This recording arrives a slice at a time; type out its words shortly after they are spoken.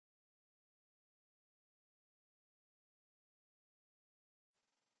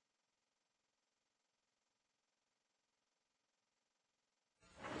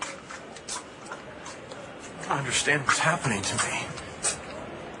understand what's happening to me.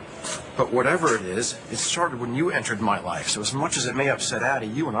 But whatever it is, it started when you entered my life. So as much as it may upset Addie,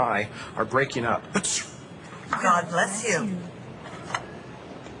 you and I are breaking up. But God bless you.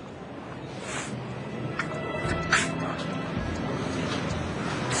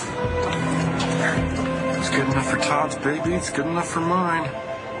 It's good enough for Todd's baby. It's good enough for mine.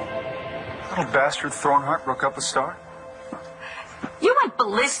 Little bastard Thornhart broke up with Star? You went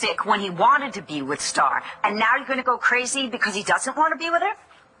ballistic when he wanted to be with Star, and now you're going to go crazy because he doesn't want to be with her?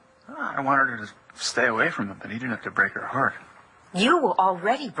 I wanted her to stay away from him, but he didn't have to break her heart. You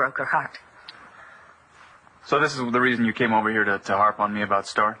already broke her heart. So this is the reason you came over here to harp on me about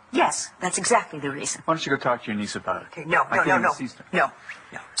Star? Yes, that's exactly the reason. Why don't you go talk to your niece about it? Okay, no.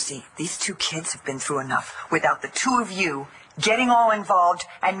 See, these two kids have been through enough without the two of you getting all involved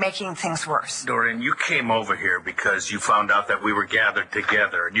and making things worse. Dorian, you came over here because you found out that we were gathered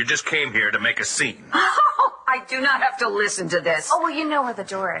together, and you just came here to make a scene. Oh, I do not have to listen to this. Oh, well, you know where the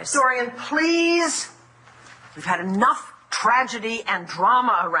door is. Dorian, please. We've had enough tragedy and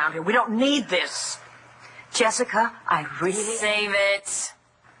drama around here. We don't need this. Jessica, I really... Save it.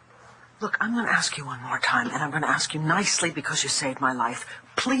 Look, I'm going to ask you one more time, and I'm going to ask you nicely because you saved my life.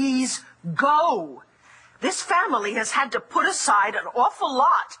 Please go. This family has had to put aside an awful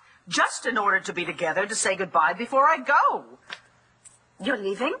lot just in order to be together to say goodbye before I go. You're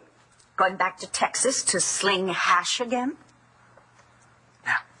leaving? Going back to Texas to sling hash again?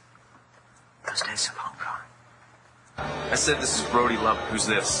 No. Those days are long gone. I said this is Brody Lovett. Who's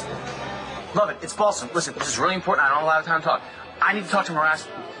this? Lovett, it's Balsam. Listen, this is really important. I don't have a lot of time to talk. I need to talk to Morass.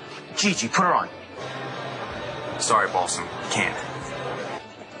 Gigi, put her on. Sorry, Balsam. Can't.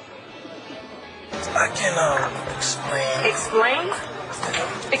 I can, explain. Explain?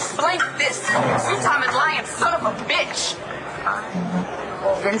 Explain this. Two-timing lying son of a bitch.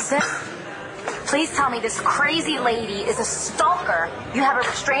 Vincent, please tell me this crazy lady is a stalker you have a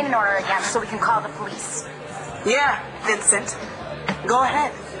restraining order against so we can call the police. Yeah, Vincent. Go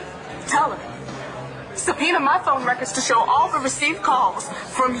ahead. Tell her. Subpoena my phone records to show all the received calls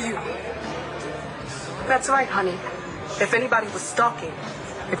from you. That's right, honey. If anybody was stalking,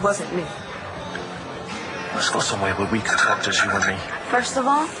 it wasn't me. Let's go somewhere where we can talk, just you and me. First of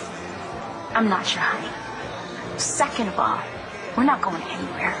all, I'm not your honey. Second of all, we're not going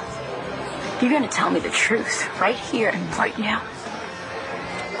anywhere. You're going to tell me the truth right here and right now.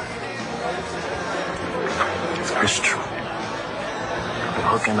 It's true. I've been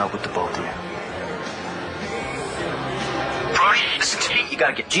hooking up with the both of you. Brody, listen to me. You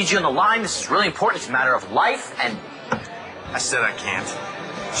got to get Gigi on the line. This is really important. It's a matter of life and... I said I can't.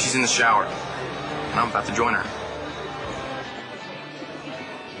 She's in the shower. And I'm about to join her.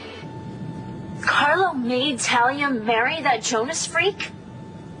 Carlo made Talia marry that Jonas freak?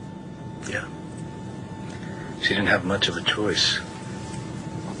 Yeah. She didn't have much of a choice.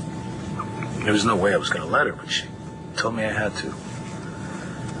 There was no way I was going to let her, but she told me I had to.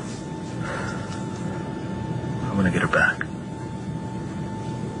 I'm going to get her back.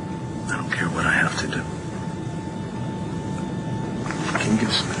 I don't care what I have to do. Can you give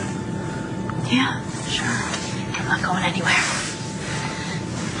us a minute? Yeah, sure. I'm not going anywhere.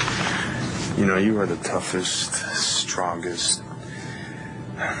 You know, you are the toughest, strongest.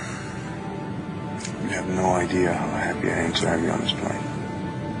 You have no idea how happy I am to have you on this plane.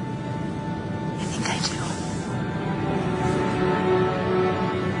 I think I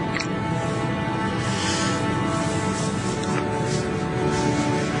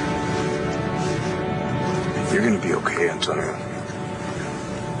do. You're going to be okay, Antonio.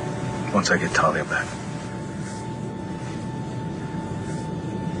 Once I get Talia back.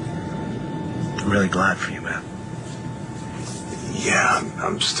 I'm really glad for you, man. Yeah,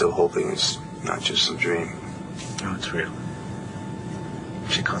 I'm still hoping it's not just some dream. No, it's real.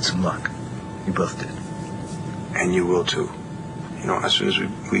 She caught some luck. You both did. And you will, too. You know, as soon as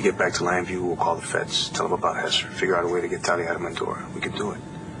we get back to Landview, we'll call the feds, tell them about Hester, figure out a way to get Talia out of Mendoza. We can do it.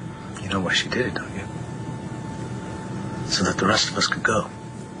 You know why she did it, don't you? So that the rest of us could go.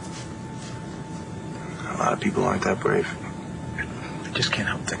 A lot of people aren't that brave. I just can't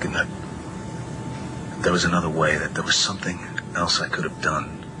help thinking that there was another way, that there was something else I could have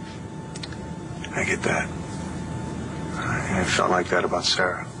done. I get that. I felt like that about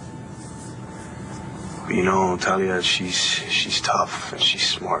Sarah. But you know, Talia, she's tough and she's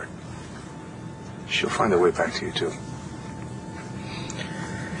smart. She'll find her way back to you, too.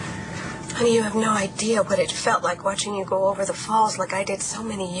 Honey, you have no idea what it felt like watching you go over the falls like I did so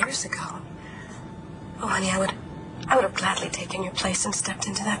many years ago. Oh, honey, I would have gladly taken your place and stepped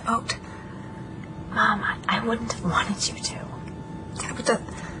into that boat. Mom, I wouldn't have wanted you to. Yeah, but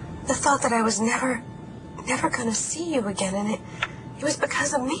the thought that I was never never gonna see you again, and it was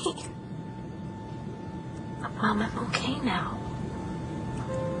because of me. Mom, I'm okay now.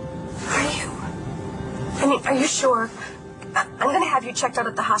 Are you? I mean, are you sure? I'm gonna have you checked out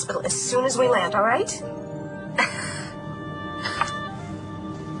at the hospital as soon as we land, all right?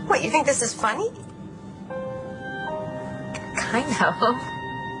 What, you think this is funny? Kind of.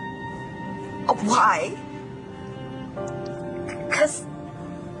 Oh, why? Because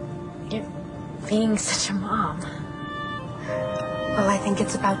you're being such a mom. Well, I think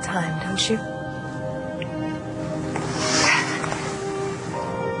it's about time, don't you?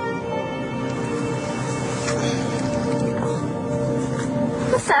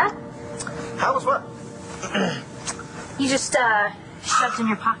 What's that? How was what? You just, shoved in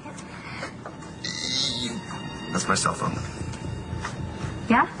your pocket? That's my cell phone.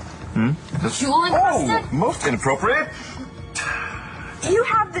 Yeah? Jewel encrusted? Oh, most inappropriate. You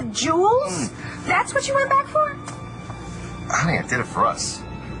have the jewels? That's what you went back for? Honey, I did it for us.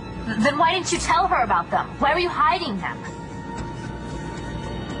 Then why didn't you tell her about them? Why were you hiding them?